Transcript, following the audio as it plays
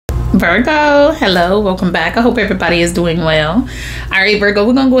Virgo, hello, welcome back. I hope everybody is doing well. All right, Virgo,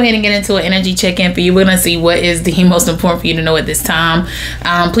 we're gonna go ahead and get into an energy check-in for you. We're gonna see what is the most important for you to know at this time.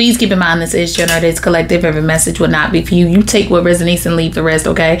 Please keep in mind this is general, it's collective. Every message will not be for you. You take what resonates and leave the rest,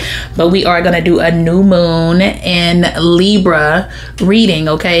 okay? But we are gonna do a new moon in Libra reading,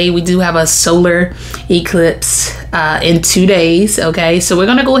 okay? We do have a solar eclipse in 2 days, okay? So we're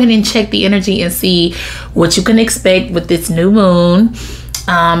gonna go ahead and check the energy and see what you can expect with this new moon.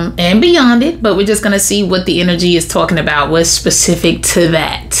 And beyond it, but we're just gonna see what the energy is talking about, what's specific to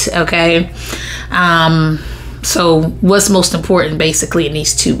that, okay? So what's most important basically in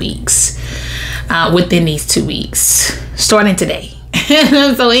these 2 weeks, within these 2 weeks, starting today.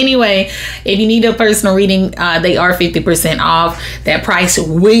 So anyway, if you need a personal reading, they are 50% off. That price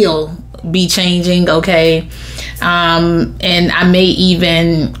will be changing, okay? And I may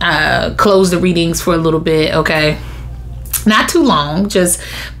even close the readings for a little bit, okay? Not too long,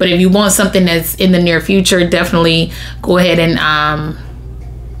 but if you want something that's in the near future, definitely go ahead and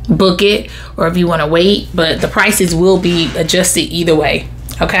book it, or if you want to wait, but the prices will be adjusted either way,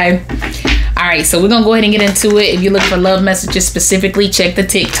 okay? All right, so we're gonna go ahead and get into it. If you look for love messages specifically, check the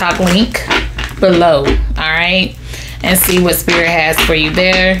TikTok link below, all right, and see what Spirit has for you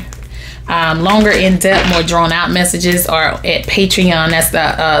there. Longer, in-depth, more drawn-out messages are at Patreon. That's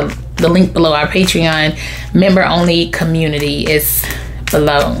the link below. Our Patreon member-only community is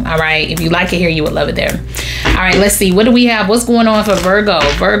below. All right, if you like it here, you would love it there. All right, let's see, what do we have? What's going on for Virgo?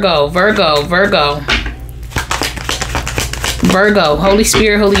 Virgo, Holy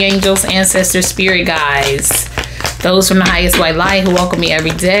Spirit, holy angels, ancestors, spirit guides, those from the highest white light who welcome me every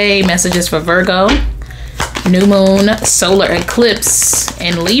day. Messages for Virgo, new moon, solar eclipse,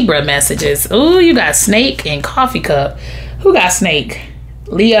 and Libra messages. Oh, you got snake and coffee cup. Who got snake?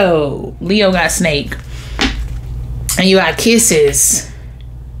 Leo got snake. And you got kisses.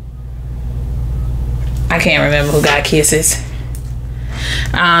 I can't remember who got kisses.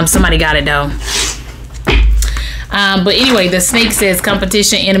 Somebody got it though. But anyway, the snake says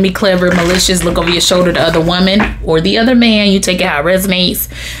competition, enemy, clever, malicious, look over your shoulder, the other woman or the other man. You take it how it resonates.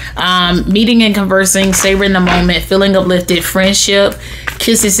 Meeting and conversing, savoring the moment, feeling uplifted, friendship.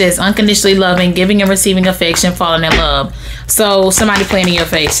 Kisses says unconditionally loving, giving and receiving affection, falling in love. So somebody playing in your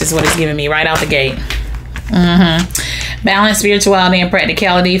face is what it's giving me right out the gate. Balance, spirituality, and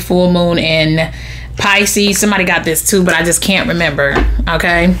practicality. Full moon in Pisces. Somebody got this too, but I just can't remember.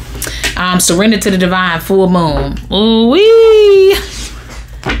 Okay. Surrender to the divine, full moon. Ooh-wee.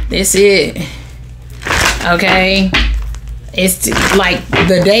 This it. Okay. It's like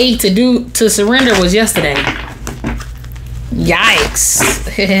the day to surrender was yesterday. Yikes.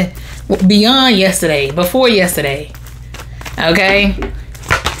 Beyond yesterday, before yesterday. Okay.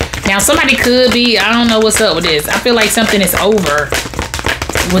 Now somebody could be, I don't know what's up with this. I feel like something is over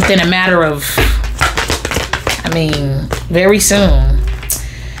within a matter of, very soon.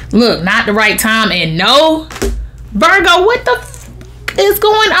 Look, not the right time. And no, Virgo, what the is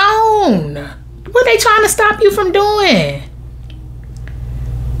going on? What are they trying to stop you from doing?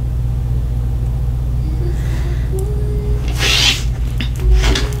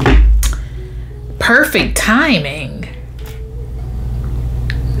 Perfect timing.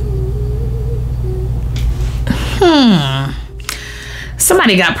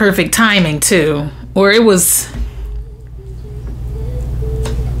 Somebody got perfect timing too. Or it was...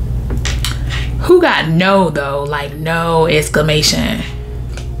 Who got no though? Like no exclamation.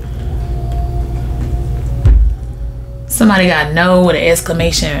 Somebody got no with an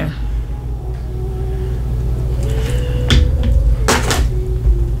exclamation.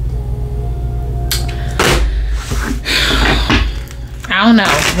 I don't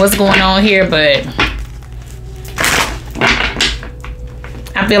know what's going on here, but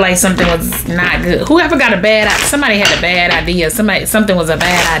I feel like something was not good. Whoever got a bad, somebody had a bad idea. Something was a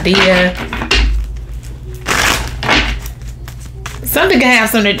bad idea. Something could have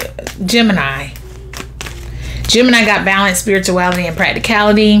something. Gemini got balance, spirituality, and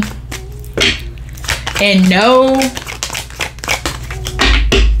practicality. And no.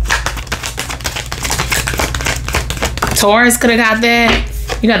 Taurus could have got that.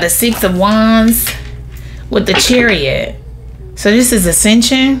 You got the 6 of Wands with the Chariot. So this is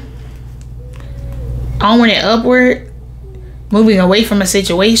ascension. Onward and upward. Moving away from a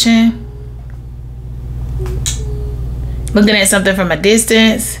situation. Looking at something from a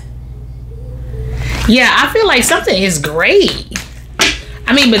distance. Yeah, I feel like something is great.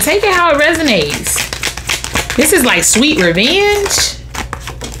 But take it how it resonates. This is like sweet revenge.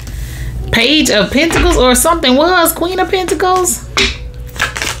 Page of Pentacles or something was Queen of Pentacles.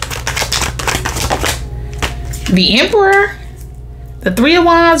 The Emperor. The Three of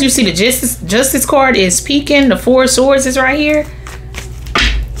Wands, you see the Justice card is peeking. The Four of Swords is right here.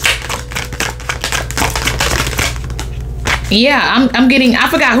 Yeah, I'm getting, I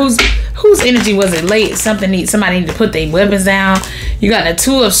forgot whose energy was it? Late, somebody need to put their weapons down. You got the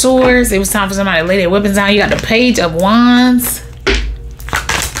Two of Swords. It was time for somebody to lay their weapons down. You got the Page of Wands.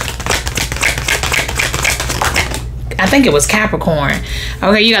 I think it was Capricorn.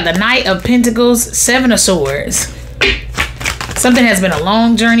 Okay, you got the Knight of Pentacles, Seven of Swords. Something has been a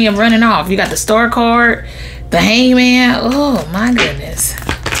long journey of running off. You got the Star card, the Hangman. Oh my goodness.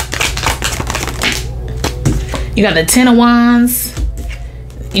 You got the Ten of Wands.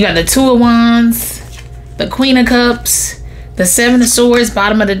 You got the Two of Wands, the Queen of Cups, the Seven of Swords,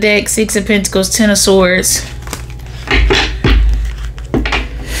 bottom of the deck, Six of Pentacles, Ten of Swords.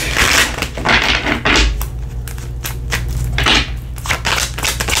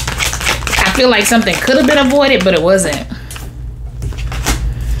 I feel like something could have been avoided, but it wasn't.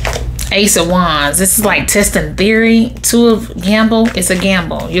 Ace of Wands. This is like testing theory. Two of Gamble. It's a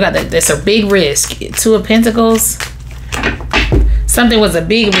gamble. You got that. It's a big risk. Two of Pentacles. Something was a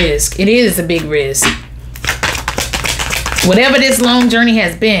big risk. It is a big risk. Whatever this long journey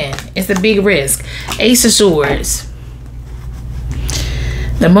has been, it's a big risk. Ace of Swords.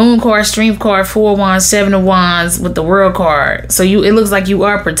 The Moon card, Strength card, Four of Wands, Seven of Wands with the World card. So it looks like you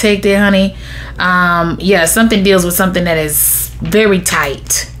are protected, honey. Yeah, something deals with something that is very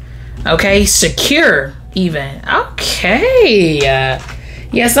tight. Okay, secure even. Okay.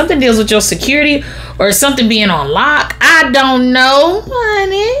 Yeah, something deals with your security or something being on lock. I don't know,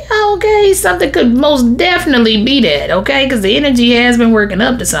 honey. Okay, something could most definitely be that. Okay, because the energy has been working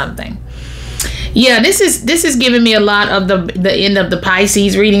up to something. Yeah, this is giving me a lot of the end of the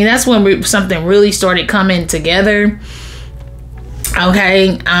Pisces reading. That's when something really started coming together.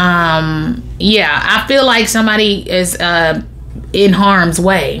 Okay. Yeah, I feel like somebody is in harm's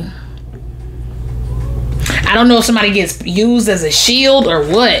way. I don't know if somebody gets used as a shield or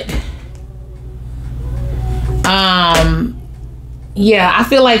what. Yeah, I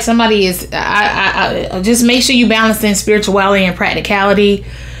feel like somebody is. I just make sure you balance in spirituality and practicality.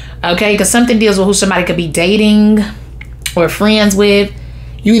 Okay, because something deals with who somebody could be dating or friends with.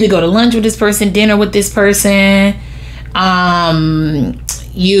 You either go to lunch with this person, dinner with this person.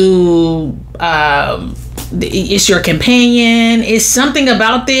 It's your companion. It's something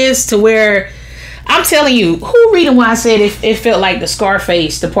about this to where. I'm telling you, who reading why I said it felt like the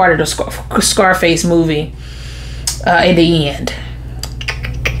Scarface, the part of the Scarface movie in the end.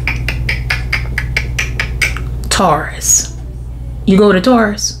 Taurus. You go to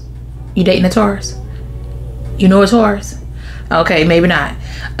Taurus? You dating a Taurus? You know a Taurus? Okay, maybe not.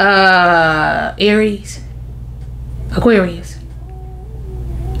 Aries? Aquarius?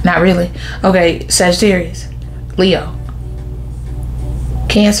 Not really. Okay, Sagittarius? Leo?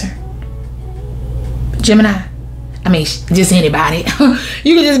 Cancer? Gemini. I mean, just anybody.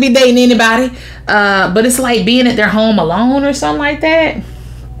 You can just be dating anybody. But it's like being at their home alone or something like that.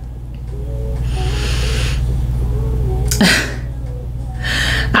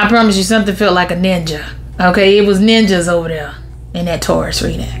 I promise you something felt like a ninja. Okay, it was ninjas over there in that Taurus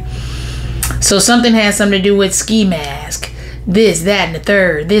reading. So something has something to do with ski mask. This, that, and the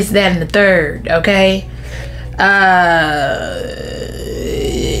third. This, that, and the third. Okay.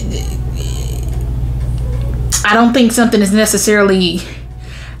 I don't think something is necessarily.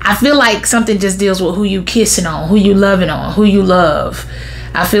 I feel like something just deals with who you kissing on, who you loving on, who you love.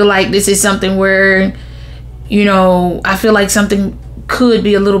 I feel like this is something where, you know, I feel like something could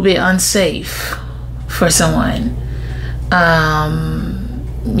be a little bit unsafe for someone.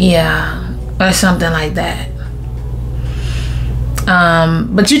 Yeah, or something like that.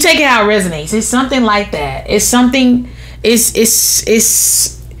 But you take it how it resonates. It's something like that. It's something.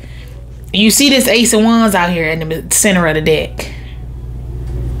 It's. You see this Ace of Wands out here in the center of the deck.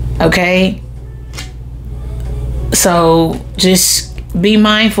 Okay? So just be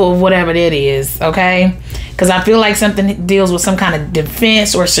mindful of whatever that is. Okay? Because I feel like something deals with some kind of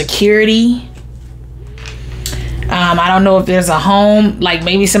defense or security. I don't know if there's a home. Like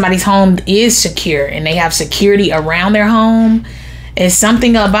maybe somebody's home is secure and they have security around their home. It's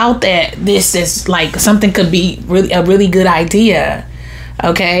something about that. This is like something could be really a really good idea.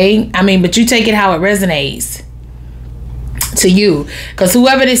 Okay, I mean, but you take it how it resonates to you, because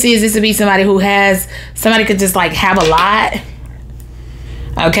whoever this would be somebody who has, somebody could just like have a lot.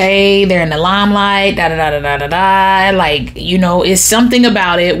 Okay, they're in the limelight, da da da da da da. Like, you know, it's something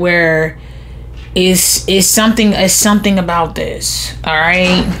about it where it's something about this. All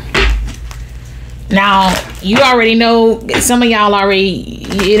right. Now you already know. Some of y'all already.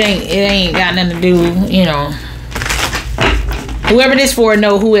 It ain't got nothing to do. You know. Whoever this for,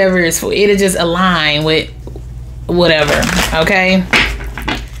 know whoever is for. It'll just align with whatever. Okay.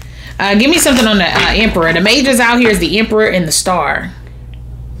 Give me something on the Emperor. The majors out here is the Emperor and the Star.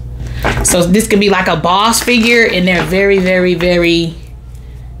 So this could be like a boss figure, and they're very, very, very,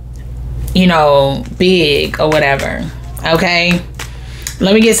 you know, big or whatever. Okay.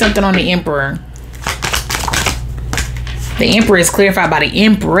 Let me get something on the Emperor. The Emperor is clarified by the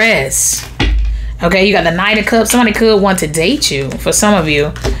Empress. Okay, you got the Knight of Cups. Somebody could want to date you, for some of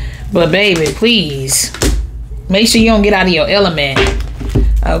you. But baby, please, make sure you don't get out of your element.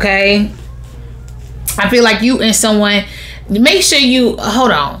 Okay? I feel like you and someone, make sure you, hold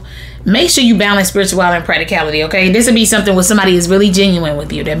on. Make sure you balance spirituality and practicality, okay? This would be something where somebody is really genuine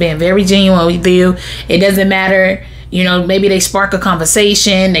with you. They're being very genuine with you. It doesn't matter, you know, maybe they spark a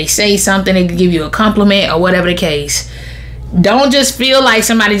conversation. They say something. They give you a compliment or whatever the case. Don't just feel like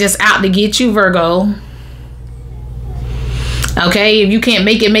somebody just out to get you, Virgo. Okay? If you can't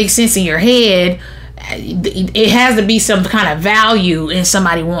make it make sense in your head, it has to be some kind of value in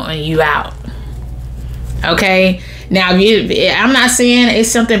somebody wanting you out. Okay? Now, I'm not saying it's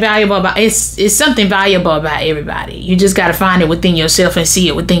something valuable about, it's something valuable about everybody. You just got to find it within yourself and see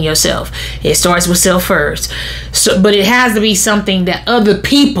it within yourself. It starts with self first. So, but it has to be something that other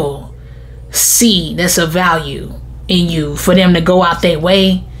people see that's of value in you, for them to go out their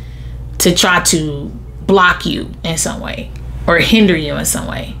way to try to block you in some way or hinder you in some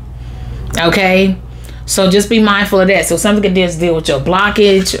way. Okay? So just be mindful of that. So something could just deal with your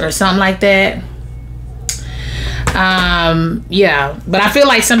blockage or something like that. Yeah, but I feel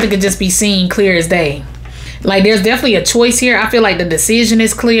like something could just be seen clear as day. Like there's definitely a choice here. I feel like the decision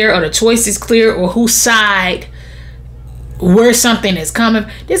is clear, or the choice is clear, or whose side, where something is coming.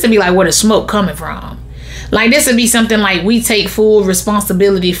 This would be like where the smoke coming from. Like this would be something like we take full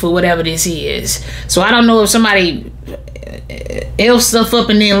responsibility for whatever this is. So I don't know if somebody else stuff up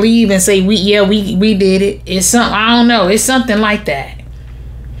and then leave and say we did it. It's something, I don't know. It's something like that.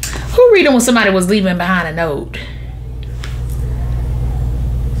 Who reading when somebody was leaving behind a note?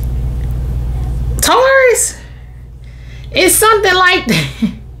 Taurus? It's something like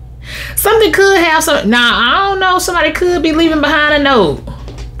that. Something could have some. Nah, I don't know. Somebody could be leaving behind a note.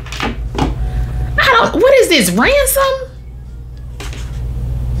 What is this? Ransom?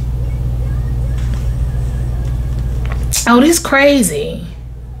 Oh, this crazy.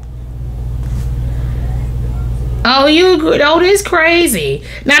 Oh, this crazy.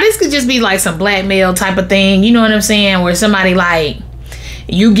 Now, this could just be like some blackmail type of thing. You know what I'm saying? Where somebody like,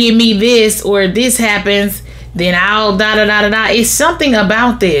 you give me this, or if this happens, then I'll da-da-da-da-da. It's something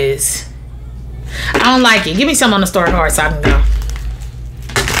about this. I don't like it. Give me some on the star card so I can go.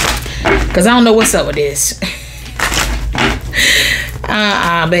 Because I don't know what's up with this.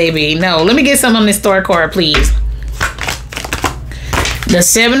 Baby. No. Let me get some on this star card, please. The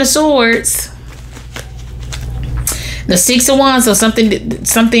 7 of Swords. The 6 of Wands. So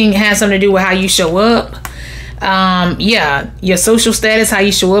something has something to do with how you show up. Yeah. Your social status, how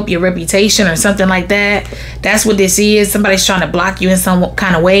you show up, your reputation, or something like that. That's what this is. Somebody's trying to block you in some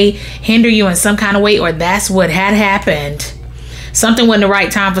kind of way, hinder you in some kind of way, or that's what had happened. Something wasn't the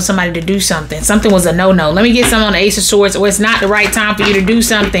right time for somebody to do something. Something was a no-no. Let me get some on the Ace of Swords. Or it's not the right time for you to do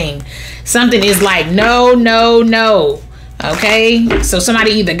something. Something is like, no, no, no. Okay? So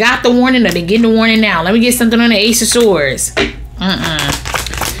somebody either got the warning or they're getting the warning now. Let me get something on the Ace of Swords.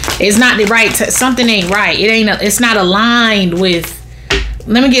 It's not the right, something ain't right. It's not aligned with,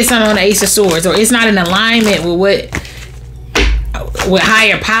 let me get something on the Ace of Swords. Or it's not in alignment with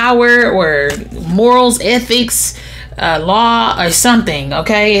higher power or morals, ethics, law, or something.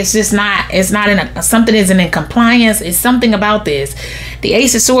 Okay, it's just not. It's not in a, something isn't in compliance. It's something about this. The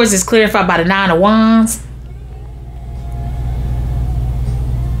Ace of Swords is clarified by the 9 of Wands.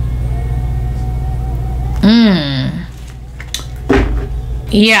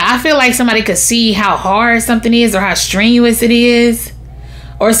 Yeah, I feel like somebody could see how hard something is, or how strenuous it is,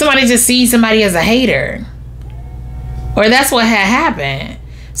 or somebody just sees somebody as a hater, or that's what had happened.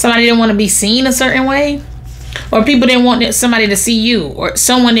 Somebody didn't want to be seen a certain way. Or people didn't want somebody to see you. Or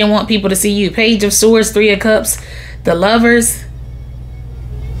someone didn't want people to see you. Page of Swords, 3 of Cups, the Lovers.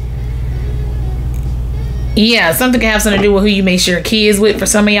 Yeah, something can have something to do with who you make sure kids with. For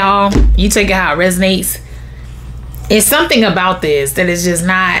some of y'all, you take it how it resonates. It's something about this that is just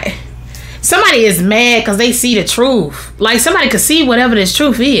not. Somebody is mad because they see the truth. Like somebody could see whatever this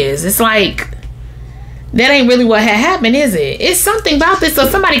truth is. It's like, that ain't really what had happened, is it? It's something about this. So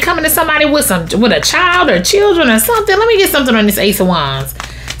somebody coming to somebody with a child or children or something. Let me get something on this Ace of Wands.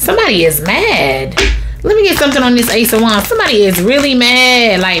 Somebody is mad. Let me get something on this Ace of Wands. Somebody is really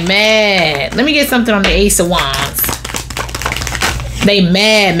mad, like mad. Let me get something on the Ace of Wands. They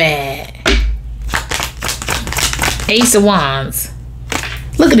mad. Ace of Wands.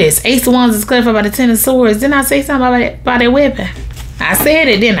 Look at this. Ace of Wands is clarified by the Ten of Swords. Didn't I say something about that weapon? I said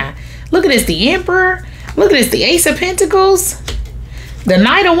it, didn't I? Look at this. The Emperor. Look at this. The Ace of Pentacles. The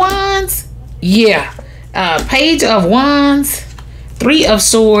Knight of Wands. Yeah. Page of Wands. Three of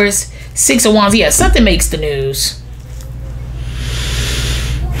Swords. Six of Wands. Yeah, something makes the news.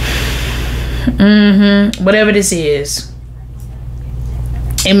 Whatever this is,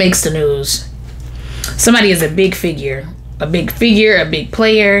 it makes the news. Somebody is a big figure, a big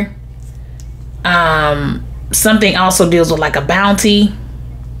player. Something also deals with like a bounty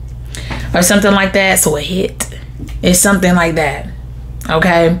or something like that. So a hit is something like that.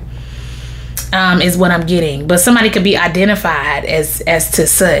 Okay. Is what I'm getting. But somebody could be identified as to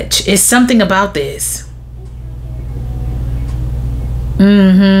such. It's something about this.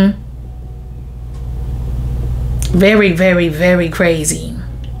 Very, very, very crazy.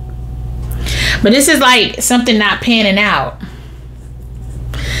 But this is like something not panning out.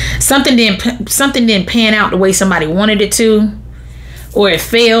 Something didn't pan out the way somebody wanted it to, or it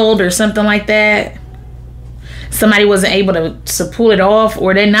failed or something like that. Somebody wasn't able to pull it off,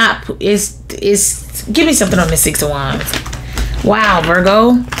 or they're not. It's give me something on the Six of Wands. Wow,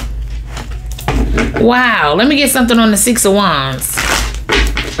 Virgo. Wow, let me get something on the Six of Wands.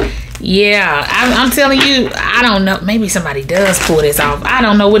 Yeah, I'm telling you, I don't know. Maybe somebody does pull this off. I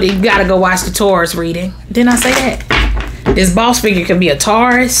don't know what. You gotta go watch the Taurus reading. Didn't I say that? This boss figure could be a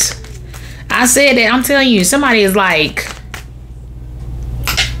Taurus. I said that. I'm telling you, somebody is like,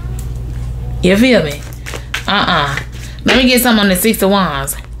 you feel me? Let me get something on the Six of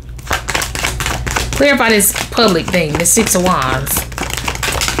Wands. Clarify this public thing, the Six of Wands.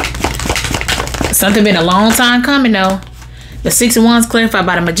 Something been a long time coming though. The Six of Wands clarified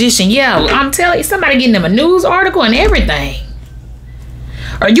by the Magician. Yeah, I'm telling you, somebody getting them a news article and everything.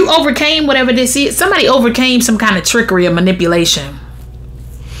 Or you overcame whatever this is. Somebody overcame some kind of trickery or manipulation.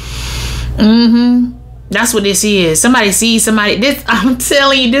 That's what this is. Somebody sees somebody. This, I'm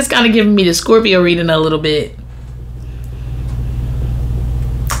telling you, this kind of giving me the Scorpio reading a little bit.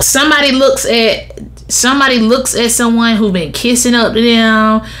 Somebody looks at someone who's been kissing up to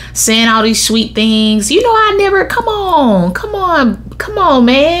them, saying all these sweet things. You know, I never. Come on,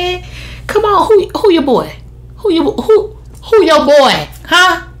 man. Come on, who your boy? Who your boy?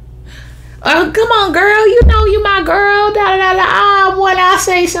 Huh? Come on, girl. You know you my girl. When I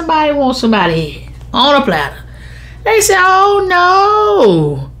say somebody wants somebody on a platter, they say, "Oh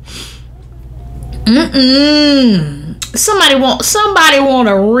no." Somebody want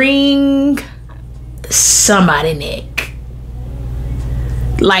to ring somebody neck.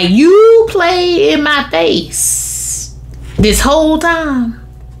 Like, you played in my face this whole time.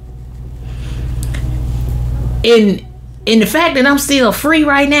 In the fact that I'm still free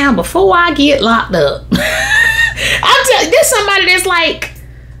right now before I get locked up. I'm telling you, there's somebody that's like,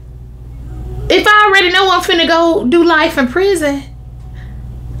 if I already know I'm finna go do life in prison,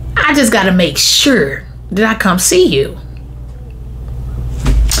 I just gotta make sure that I come see you.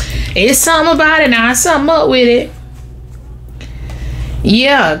 It's something about it now. Something up with it.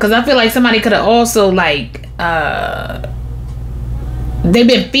 Yeah, because I feel like somebody could have also like they've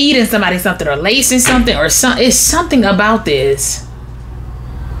been feeding somebody something or lacing something or something. It's something about this.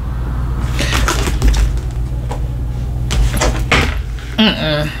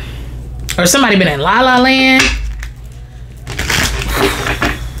 Or somebody been in La La Land.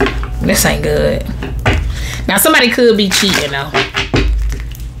 This ain't good. Now somebody could be cheating though.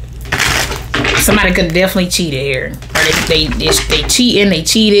 Somebody could definitely cheat here. Or they cheating, they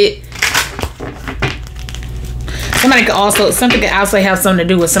cheated. Somebody could also, something could also have something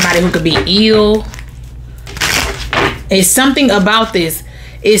to do with somebody who could be ill. It's something about this.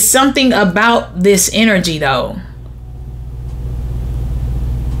 It's something about this energy though.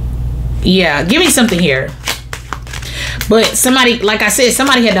 Yeah, give me something here. But somebody, like I said,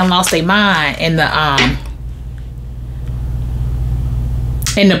 somebody had done lost their mind in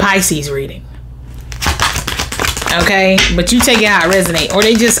the Pisces reading. Okay, but you take it how it resonates, or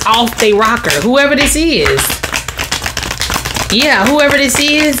they just off they rocker. Whoever this is, yeah, whoever this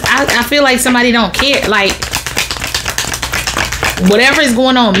is, I feel like somebody don't care. Like whatever is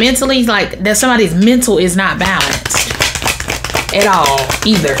going on mentally, like that somebody's mental is not balanced at all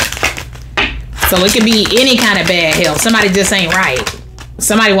either. So it could be any kind of bad health. Somebody just ain't right.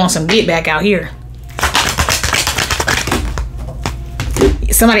 Somebody wants some get back out here.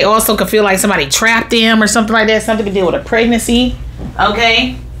 Somebody also could feel like somebody trapped them or something like that. Something to deal with a pregnancy.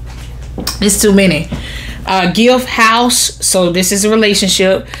 Okay. It's too many. Gift, house. So this is a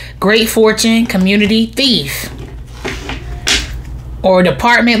relationship. Great fortune, community, thief. or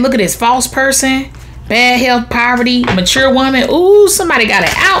department. Look at this, false person, bad health, poverty, mature woman. Ooh, somebody got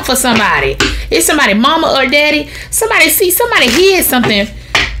it out for somebody. It's somebody mama or daddy. Somebody hears something.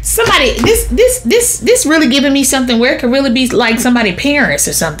 Somebody, this really giving me something where it could really be like somebody's parents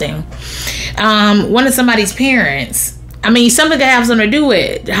or something. One of somebody's parents. I mean, something could have something to do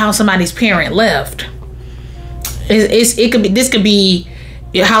with how somebody's parent left. It could be, this could be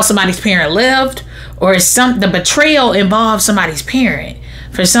how somebody's parent left, or the betrayal involves somebody's parent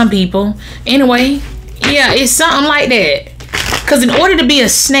for some people. Anyway, yeah, it's something like that. Because in order to be a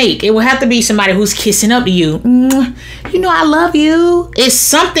snake, it will have to be somebody who's kissing up to you. You know, I love you. It's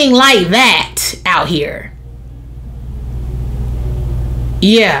something like that out here.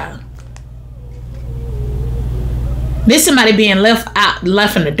 Yeah. This somebody being left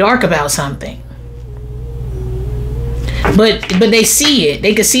in the dark about something. But they see it.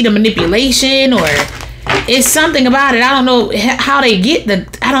 They can see the manipulation, or it's something about it. I don't know how they get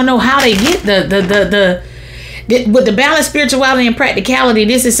with the balance, spirituality, and practicality.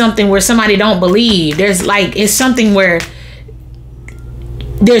 This is something where somebody don't believe. It's something where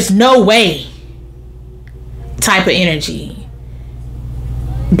there's no way type of energy.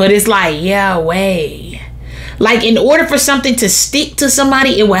 But it's like, yeah, way. Like, in order for something to stick to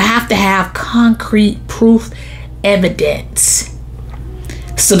somebody, it will have to have concrete proof, evidence,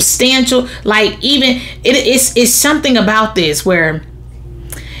 substantial. Like, even it's something about this where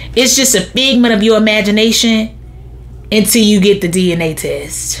it's just a figment of your imagination until you get the DNA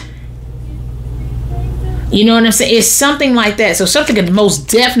test. You know what I'm saying? It's something like that. So something could most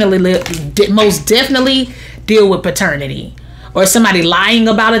definitely deal with paternity, or somebody lying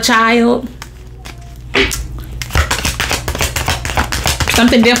about a child.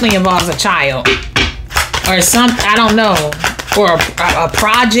 Something definitely involves a child, or I don't know, or a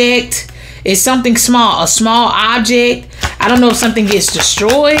project. It's something small, a small object. I don't know if something gets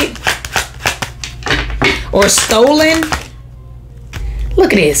destroyed or stolen.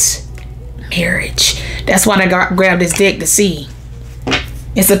 Look at this. Marriage. That's why I grabbed this deck to see.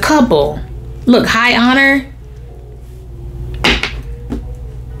 It's a couple. Look, high honor.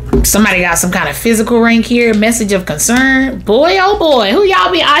 Somebody got some kind of physical rank here. Message of concern. Boy, oh boy. Who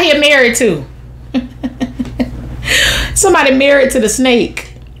y'all be out here married to? Somebody married to the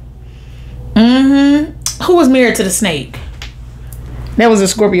snake. Who was married to the snake? That was a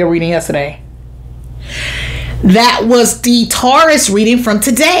Scorpio reading yesterday. That was the Taurus reading from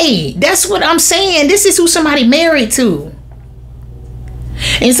today. That's what I'm saying. This is who somebody married to.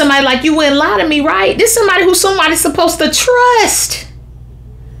 And somebody like, you wouldn't lie to me, right? This is somebody who somebody's supposed to trust.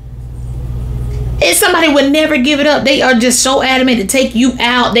 And somebody would never give it up. They are just so adamant to take you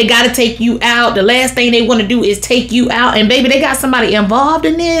out. They got to take you out. The last thing they want to do is take you out. And baby, they got somebody involved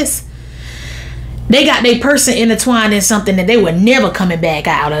in this. They got their person intertwined in something that they were never coming back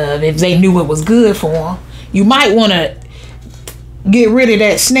out of if they knew it was good for them. You might want to get rid of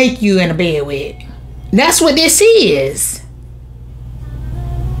that snake you in the bed with. That's what this is.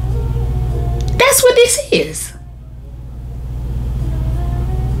 That's what this is.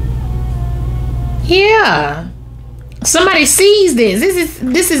 Yeah. Somebody sees this.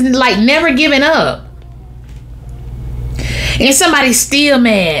 This is like never giving up. And somebody's still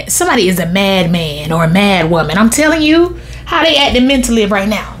mad. Somebody is a madman or a mad woman. I'm telling you how they acting mentally right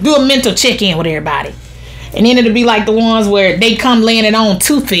now. Do a mental check-in with everybody. And then it'll be like the ones where they come laying it on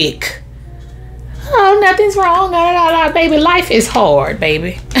too thick. Oh, nothing's wrong. Baby, life is hard,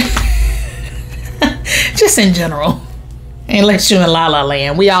 baby. Just in general. Unless you're in La La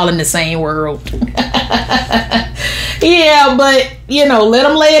Land. We all in the same world. Yeah, but, you know, let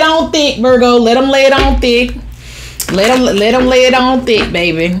them lay it on thick, Virgo. Let them lay it on thick. Let them lay it on thick,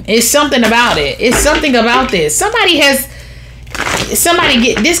 baby. It's something about it. It's something about this. Somebody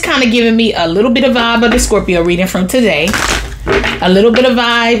get this kind of giving me a little bit of vibe of the Scorpio reading from today. A little bit of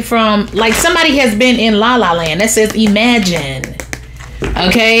vibe from, like, somebody has been in La La Land. That says imagine.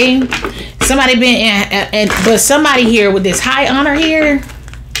 Okay? Somebody been in, but somebody here with this high honor here,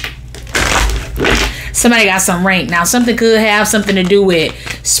 somebody got some rank. Now, something could have something to do with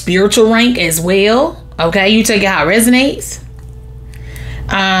spiritual rank as well. Okay, you take it how it resonates.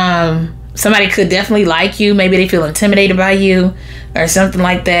 Somebody could definitely like you. Maybe they feel intimidated by you or something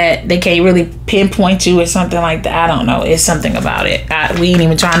like that. They can't really pinpoint you or something like that. I don't know. It's something about it. We ain't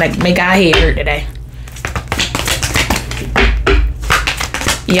even trying to make our head hurt today.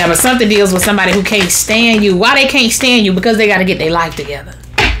 Yeah, but something deals with somebody who can't stand you. Why they can't stand you? Because they got to get their life together.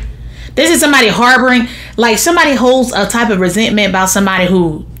 This is somebody harboring, like somebody holds a type of resentment about somebody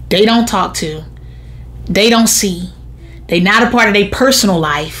who they don't talk to. They don't see. They not a part of their personal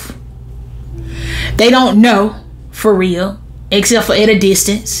life. They don't know for real. except for at a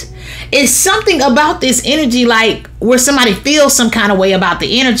distance. It's something about this energy, like where somebody feels some kind of way about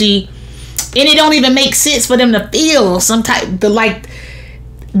the energy, and it don't even make sense for them to feel some type,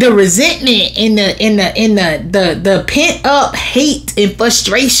 the resentment and the pent up hate and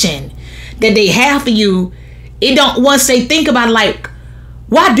frustration that they have for you. It don't, once they think about it, like,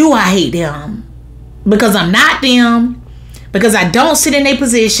 why do I hate them? Because I'm not them, because I don't sit in their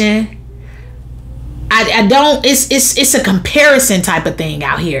position. I don't, it's a comparison type of thing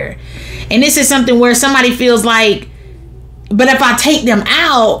out here. And this is something where somebody feels like, but if I take them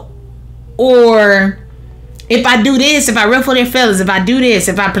out, or if I do this, if I ruffle their feathers, if I do this,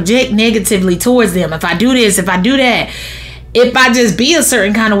 if I project negatively towards them, if I do this, if I do that, if I just be a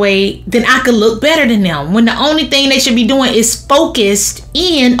certain kind of way, then I could look better than them. When the only thing they should be doing is focused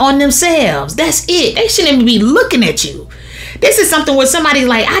in on themselves. That's it. They shouldn't even be looking at you. This is something where somebody's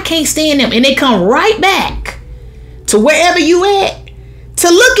like, I can't stand them. And they come right back to wherever you at to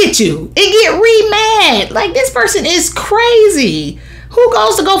look at you and get re-mad. Like, this person is crazy. Who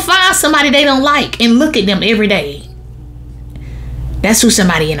goes to go find somebody they don't like and look at them every day? That's who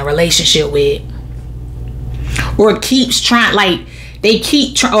somebody in a relationship with. Or keeps trying, like, they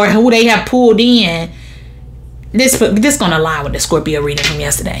keep trying, or who they have pulled in. This gonna align with the Scorpio reading from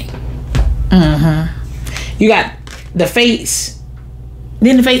yesterday. You got the Fates.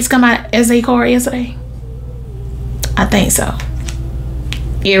 Didn't the Fates come out as a card yesterday? I think so.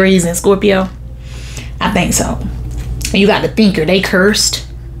 Aries and Scorpio. I think so. And you got the Thinker. They cursed.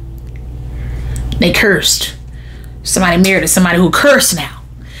 They cursed. Somebody married to somebody who cursed now.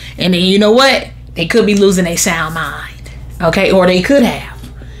 And then you know what? They could be losing their sound mind. Okay? Or they could have.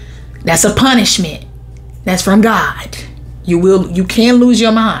 That's a punishment. That's from God. You can lose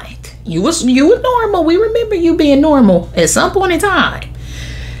your mind. You was normal. We remember you being normal at some point in time.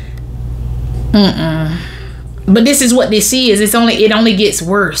 But this is what this is. It only gets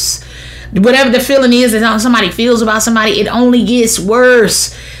worse. Whatever the feeling is that somebody feels about somebody, it only gets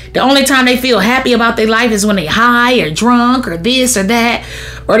worse. The only time they feel happy about their life is when they high or drunk or this or that,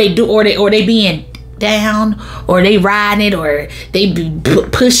 or they being down, or they riding it, or they be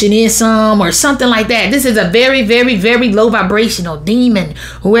pushing in some or something like that. This is a very, very, very low vibrational demon,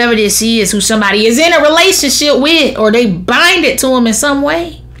 whoever this is, who somebody is in a relationship with, or they bind it to them in some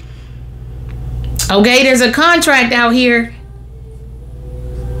way. Okay, there's a contract out here.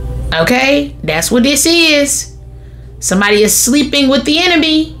 Okay, that's what this is. Somebody is sleeping with the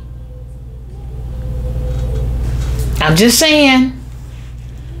enemy. I'm just saying.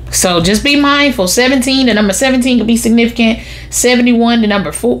 So just be mindful. 17, the number 17 could be significant. 71, the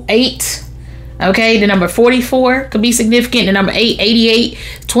number 8. Okay, the number 44 could be significant. The number 8, 88.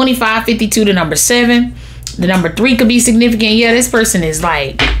 25, 52, the number 7. The number 3 could be significant. Yeah, this person is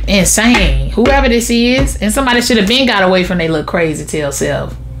like insane. Whoever this is. And somebody should have been got away from their little crazy tail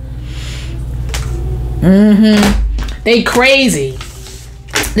self. They crazy.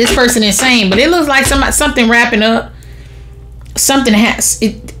 This person insane. But it looks like something wrapping up. Something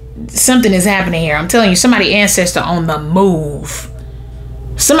is happening here. I'm telling you, somebody ancestor on the move.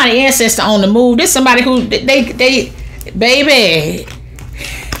 Somebody ancestor on the move. This somebody who they baby.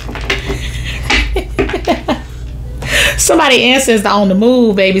 Somebody ancestor on the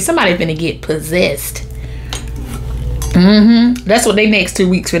move, baby. Somebody finna get possessed. That's what they next 2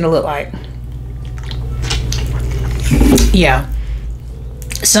 weeks finna look like. Yeah.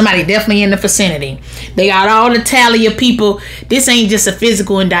 Somebody definitely in the vicinity. They got all the tally of people. This ain't just a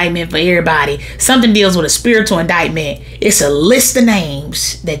physical indictment for everybody. Something deals with a spiritual indictment. It's a list of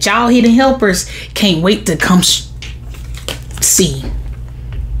names that y'all hidden helpers can't wait to come see.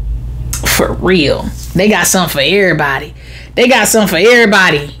 For real. They got something for everybody. They got something for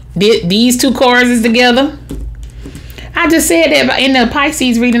everybody. These two cards is together. I just said that in the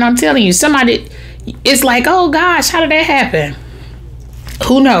Pisces reading. I'm telling you, somebody, it's like, oh gosh, how did that happen?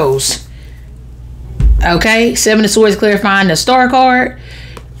 Who knows? Okay, 7 of Swords clarifying the Star card.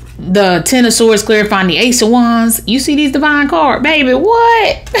 The 10 of Swords clarifying the Ace of Wands. You see these divine cards, baby?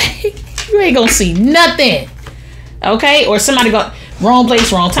 What? You ain't gonna see nothing. Okay, or somebody got wrong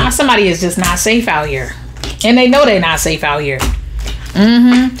place, wrong time. Somebody is just not safe out here, and they know they're not safe out here.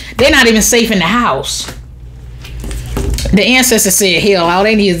 They're not even safe in the house. The ancestor said, hell, all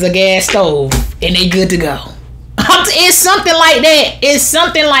they need is a gas stove, and they good to go. It's something like that. It's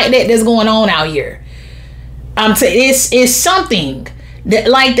something like that that's going on out here. It's something that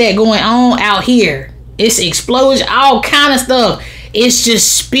like that going on out here. It's explosion, all kind of stuff. It's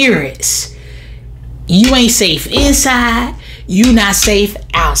just spirits. You ain't safe inside. You not safe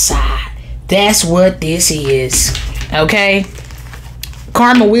outside. That's what this is. Okay?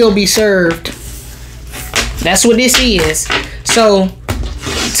 Karma will be served. That's what this is. So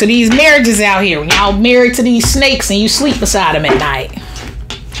to these marriages out here, when y'all married to these snakes and you sleep beside them at night,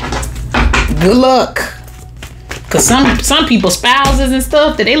 good luck. Cause some people's spouses and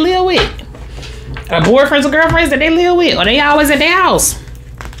stuff that they live with, or boyfriends or girlfriends that they live with, or they always at their house,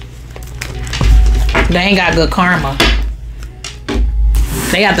 they ain't got good karma.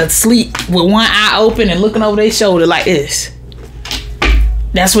 They have to sleep with one eye open and looking over their shoulder like this.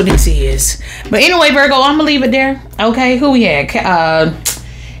 That's what this is. But anyway, Virgo, I'm gonna leave it there. Okay, who we had?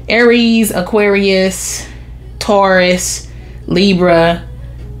 Aries, Aquarius, Taurus, Libra.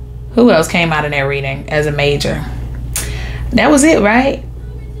 Who else came out in that reading as a major? That was it, right?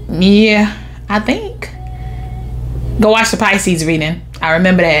 Yeah, I think. Go watch the Pisces reading. I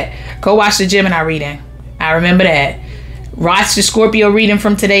remember that. Go watch the Gemini reading. I remember that. Watch the Scorpio reading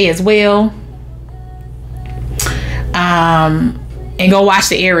from today as well. And go watch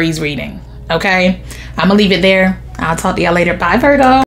the Aries reading. Okay? I'm going to leave it there. I'll talk to y'all later. Bye, Virgo.